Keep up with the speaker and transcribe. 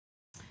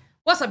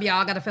What's up, y'all?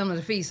 I got a film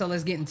to feed, so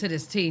let's get into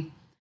this tea.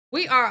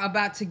 We are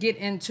about to get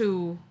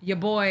into your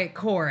boy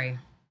Corey.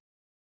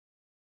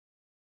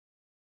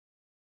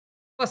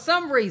 For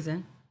some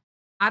reason,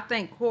 I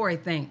think Corey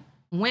think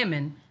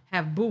women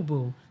have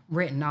boo-boo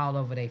written all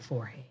over their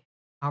forehead.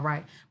 All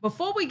right?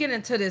 Before we get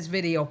into this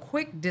video,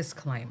 quick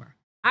disclaimer.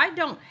 I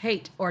don't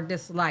hate or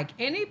dislike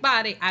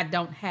anybody I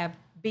don't have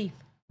beef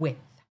with.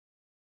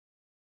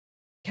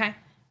 Okay?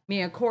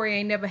 Me and Corey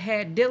ain't never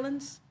had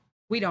dealings.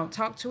 We don't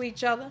talk to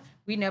each other.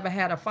 We never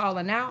had a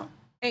falling out.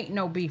 Ain't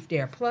no beef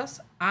there. Plus,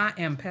 I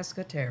am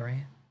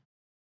pescatarian.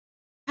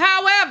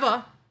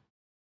 However,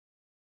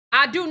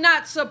 I do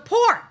not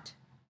support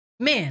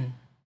men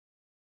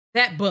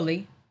that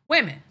bully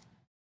women.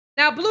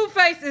 Now,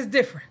 Blueface is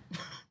different.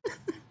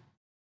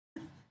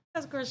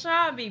 Because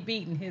Krishan be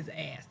beating his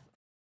ass.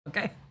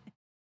 Okay?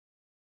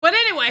 But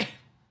anyway,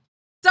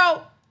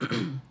 so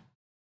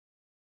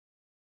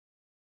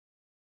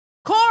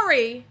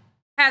Corey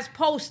has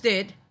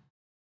posted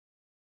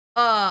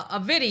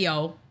a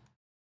video.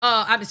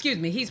 Excuse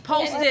me. He's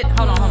posted.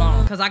 Hold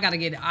on, because I gotta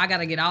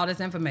get all this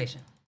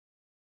information.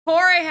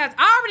 Corey has.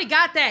 I already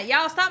got that.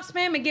 Y'all stop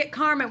spamming. Get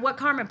Carmen what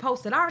Carmen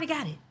posted. I already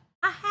got it.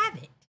 I have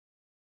it.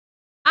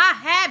 I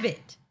have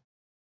it.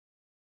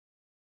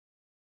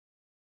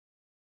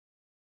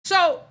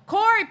 So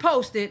Corey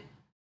posted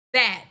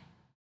that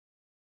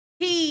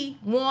he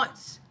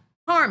wants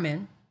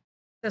Carmen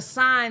to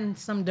sign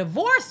some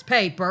divorce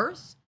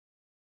papers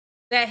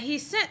that he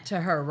sent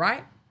to her,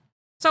 right?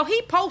 So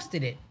he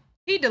posted it.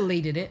 He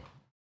deleted it,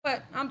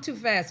 but I'm too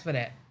fast for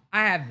that.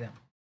 I have them.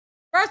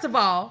 First of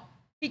all,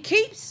 he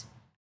keeps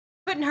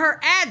putting her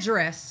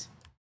address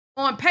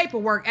on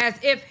paperwork as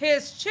if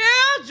his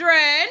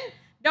children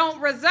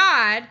don't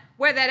reside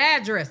where that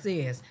address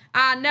is.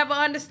 I never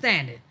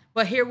understand it,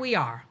 but here we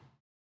are.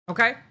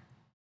 Okay?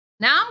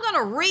 Now I'm going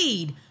to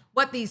read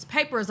what these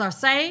papers are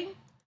saying,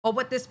 or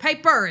what this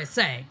paper is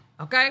saying,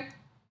 okay?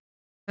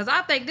 Because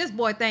I think this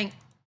boy think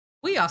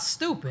we are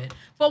stupid.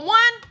 For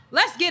one,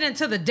 let's get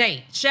into the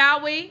date,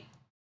 shall we?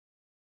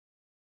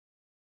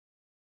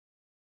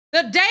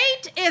 The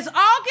date is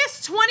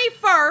August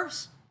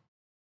 21st,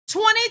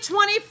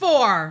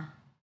 2024.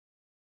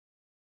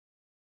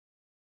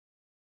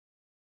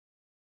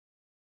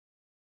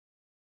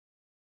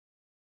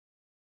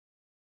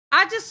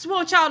 I just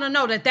want y'all to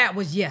know that that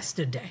was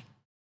yesterday.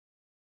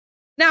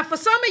 Now, for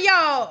some of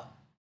y'all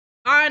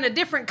are in a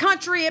different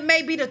country, it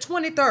may be the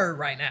 23rd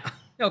right now,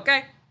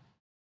 okay?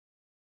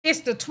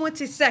 It's the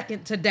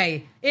 22nd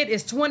today. It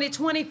is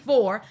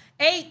 2024,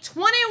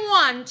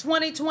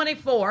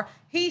 8/21/2024.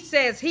 He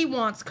says he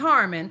wants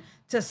Carmen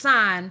to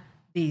sign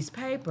these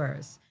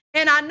papers.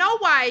 And I know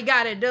why he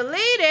got it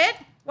deleted,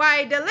 why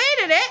he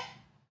deleted it,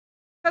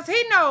 because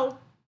he know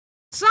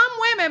some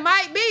women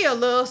might be a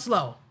little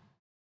slow.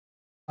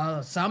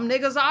 Some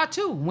niggas are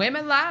too.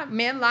 Women lie,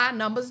 men lie,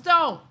 numbers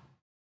don't.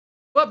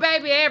 But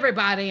baby,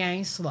 everybody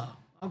ain't slow,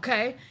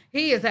 okay?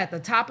 He is at the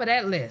top of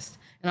that list,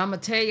 and I'm going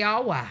to tell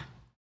y'all why.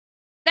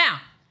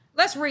 Now,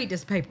 let's read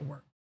this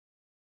paperwork.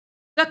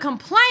 The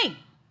complaint,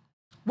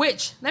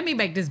 which, let me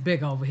make this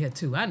bigger over here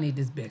too. I need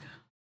this bigger.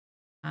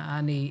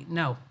 I need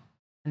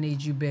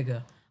you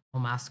bigger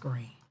on my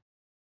screen.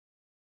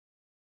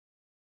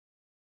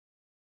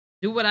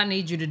 Do what I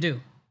need you to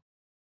do.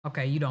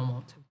 Okay, you don't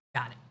want to.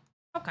 Got it.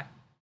 Okay.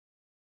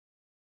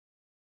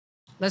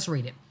 Let's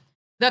read it.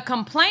 The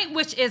complaint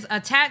which is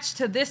attached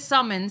to this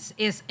summons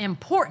is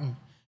important.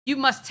 You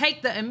must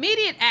take the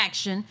immediate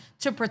action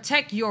to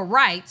protect your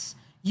rights.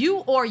 You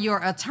or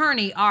your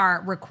attorney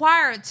are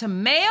required to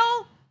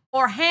mail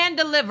or hand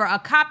deliver a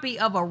copy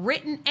of a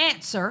written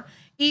answer,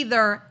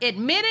 either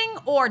admitting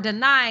or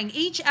denying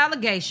each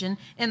allegation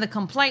in the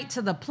complaint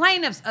to the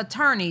plaintiff's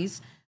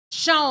attorneys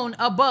shown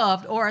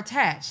above or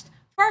attached.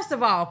 First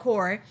of all,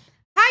 Corey,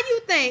 how you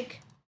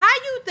think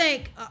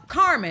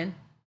Carmen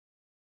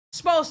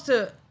supposed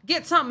to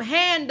get something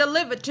hand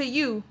delivered to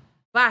you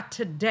by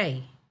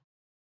today?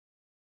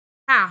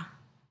 How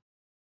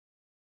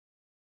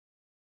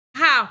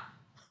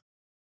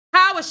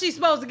is she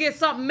supposed to get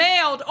something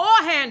mailed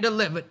or hand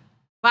delivered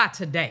by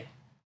today?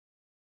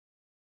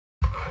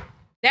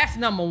 That's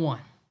number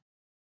one.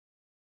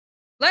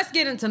 Let's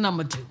get into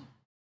number two.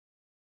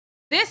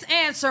 This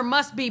answer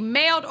must be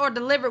mailed or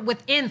delivered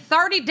within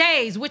 30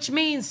 days, which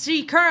means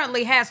she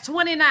currently has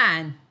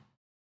 29.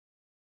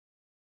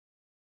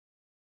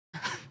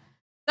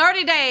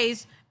 30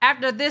 days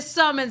after this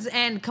summons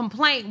and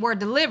complaint were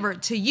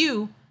delivered to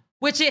you,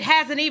 which it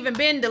hasn't even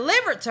been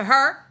delivered to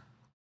her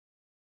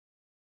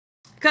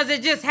because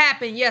it just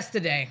happened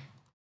yesterday.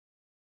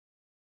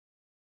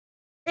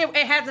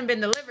 It hasn't been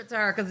delivered to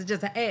her because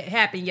it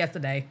happened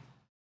yesterday.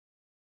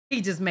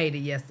 He just made it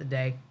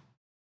yesterday.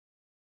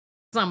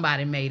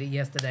 Somebody made it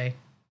yesterday.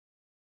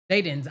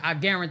 They didn't. I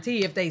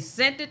guarantee if they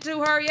sent it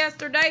to her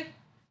yesterday,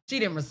 she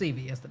didn't receive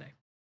it yesterday.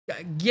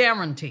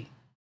 Guarantee.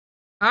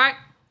 All right?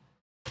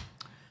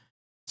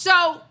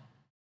 So,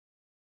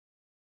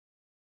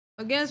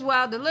 against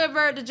while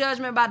delivered, the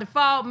judgment by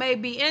default may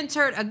be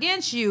entered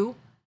against you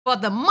for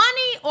the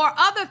money or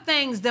other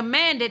things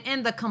demanded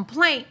in the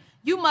complaint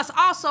You must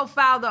also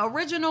file the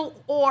original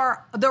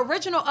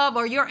of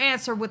or your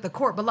answer with the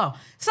court below.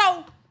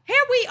 So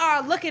here we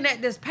are looking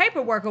at this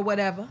paperwork or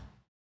whatever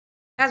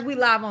as we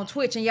live on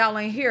Twitch, and y'all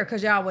ain't here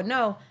because y'all would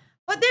know.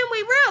 But then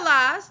we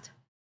realized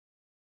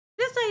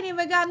this ain't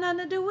even got nothing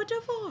to do with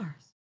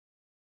divorce.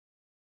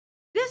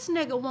 This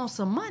nigga wants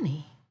some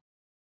money.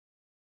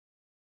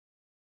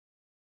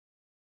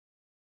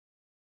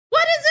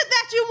 What is it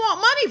that you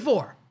want money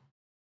for?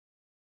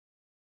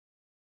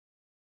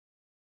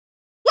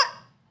 What?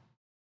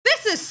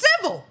 This is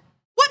civil.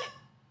 What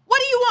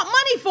do you want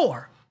money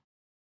for?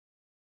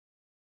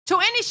 To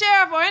any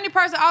sheriff or any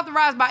person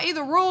authorized by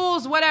either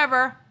rules,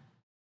 whatever,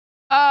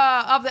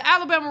 of the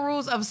Alabama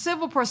Rules of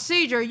Civil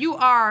Procedure, you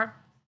are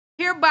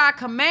hereby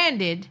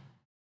commanded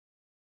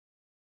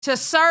to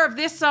serve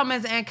this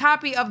summons and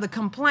copy of the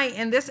complaint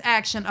in this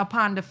action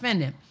upon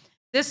defendant.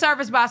 This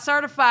service by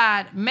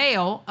certified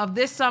mail of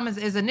this summons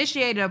is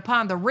initiated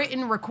upon the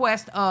written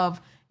request of,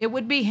 it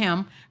would be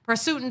him,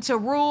 pursuant to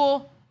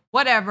rule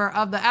whatever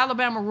of the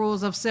Alabama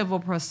Rules of Civil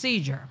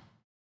Procedure.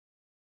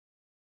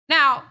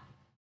 Now,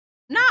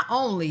 not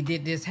only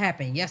did this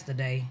happen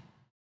yesterday,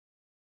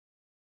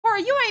 or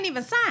you ain't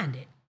even signed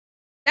it.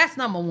 That's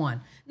number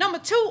one. Number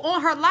two,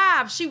 on her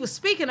live, she was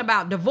speaking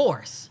about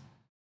divorce.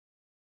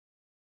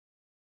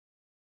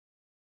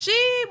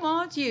 She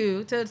wants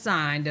you to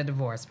sign the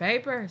divorce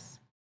papers.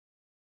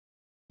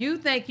 You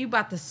think you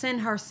about to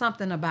send her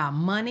something about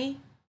money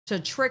to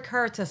trick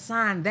her to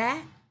sign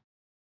that?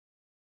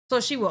 So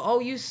she will owe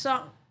you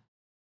something?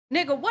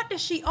 Nigga, what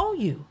does she owe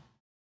you?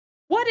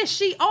 What is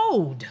she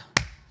owed?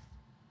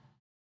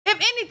 If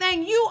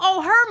anything, you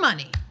owe her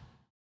money.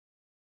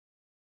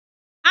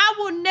 I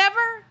will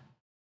never,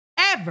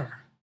 ever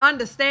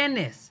understand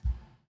this.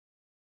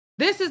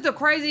 This is the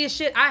craziest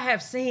shit I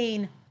have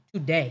seen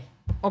today,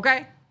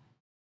 okay?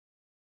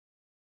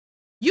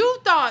 You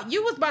thought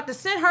you was about to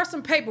send her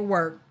some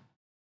paperwork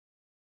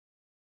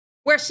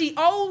where she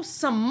owes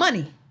some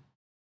money.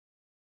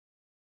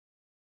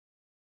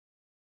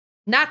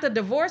 Not the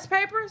divorce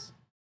papers.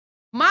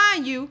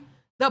 Mind you,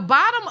 the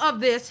bottom of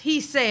this, he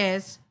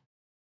says,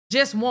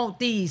 just want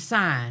these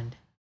signed.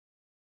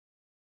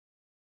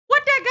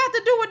 What that got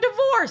to do with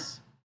divorce?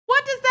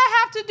 What does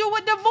that have to do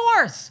with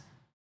divorce?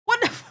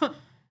 What the fuck?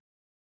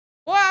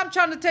 Boy, I'm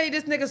trying to tell you,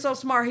 this nigga so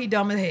smart, he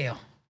dumb as hell.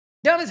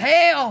 Dumb as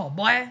hell,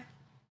 boy.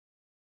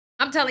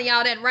 I'm telling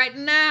y'all that right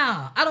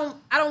now.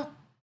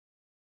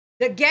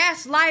 The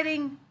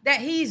gaslighting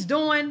that he's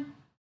doing.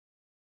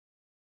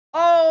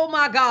 Oh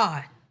my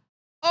God.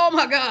 Oh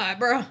my God,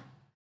 bro.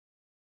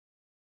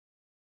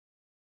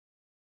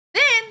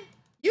 Then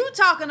you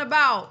talking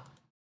about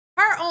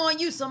her owing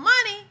you some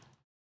money.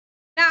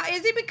 Now,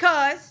 is it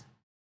because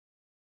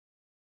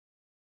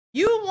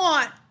you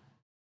want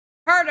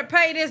her to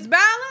pay this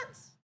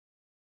balance?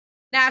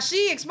 Now,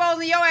 she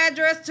exposing your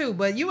address too,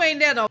 but you ain't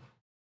there though.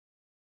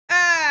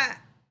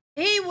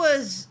 He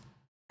was,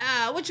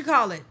 what you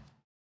call it?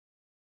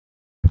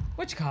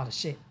 What you call it,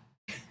 shit?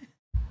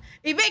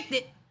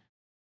 Evicted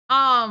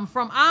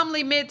from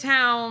Omni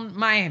Midtown,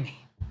 Miami.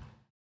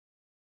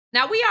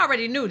 Now, we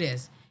already knew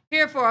this.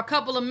 Here for a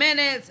couple of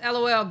minutes,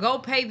 LOL, go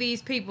pay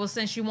these people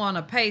since you want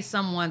to pay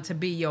someone to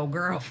be your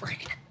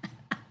girlfriend.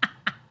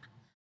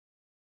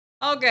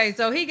 Okay,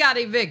 so he got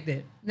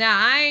evicted. Now,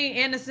 I ain't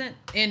innocent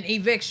in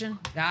eviction.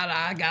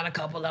 I got a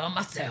couple of them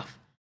myself.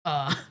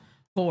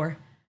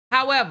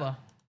 However,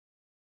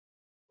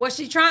 what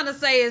she's trying to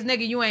say is,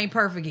 nigga, you ain't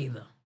perfect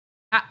either.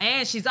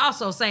 And she's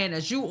also saying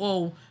that you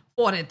owe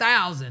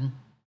 $40,000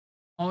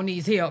 on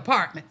these here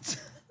apartments.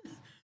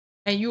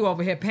 And you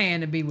over here paying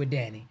to be with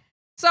Danny.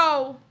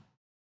 So,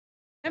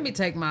 let me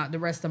take the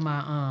rest of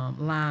my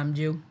lime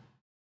juice.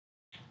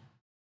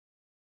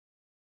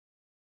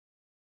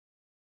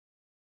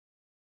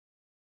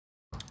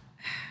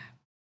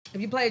 If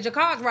you played your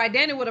cards right,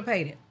 Danny would have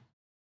paid it.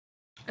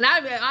 And I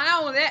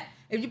know that.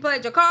 If you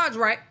played your cards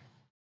right,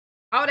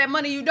 all that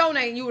money you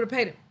donate, you would have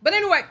paid it. But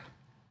anyway,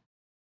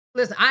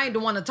 listen, I ain't the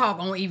one to talk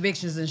on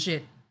evictions and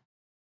shit.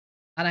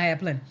 I done had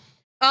plenty.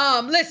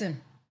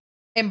 Listen,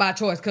 and by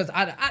choice, because you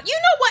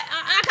know what?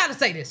 I gotta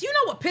say this. You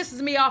know what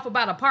pisses me off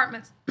about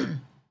apartments?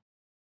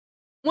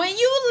 When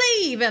you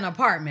leave an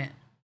apartment,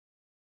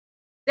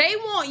 they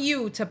want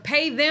you to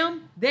pay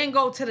them, then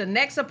go to the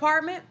next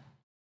apartment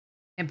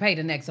and pay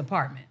the next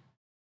apartment.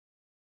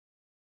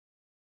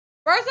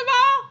 First of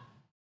all,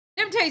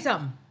 let me tell you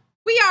something.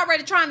 We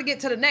already trying to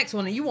get to the next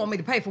one, and you want me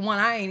to pay for one.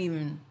 I ain't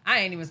even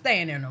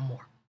staying there no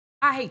more.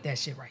 I hate that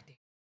shit right there.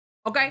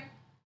 Okay?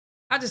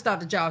 I just thought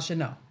that y'all should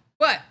know.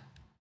 But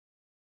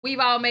we've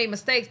all made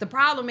mistakes. The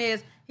problem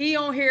is he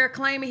on here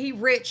claiming he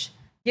rich,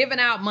 giving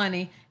out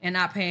money, and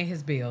not paying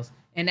his bills.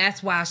 And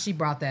that's why she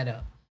brought that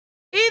up.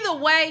 Either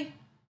way,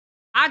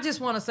 I just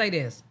want to say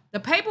this. The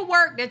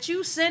paperwork that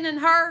you sending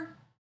her,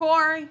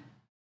 Corey,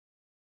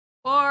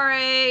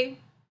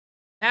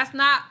 that's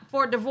not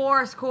for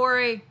divorce,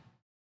 Corey.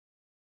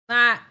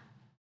 Not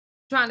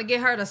trying to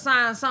get her to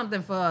sign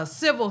something for a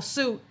civil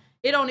suit.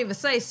 It don't even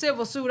say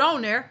civil suit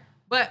on there,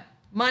 but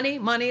money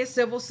is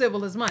civil,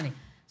 civil is money.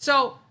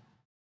 So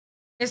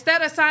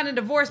Instead of signing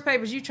divorce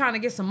papers, you trying to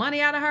get some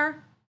money out of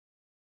her?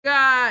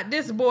 God,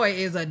 this boy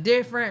is a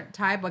different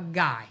type of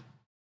guy.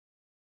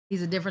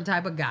 He's a different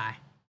type of guy.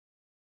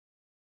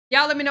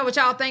 Y'all let me know what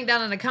y'all think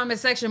down in the comment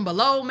section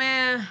below,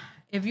 man.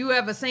 If you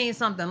ever seen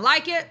something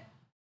like it,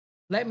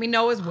 let me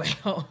know as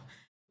well.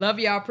 Love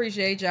y'all.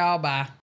 Appreciate y'all. Bye.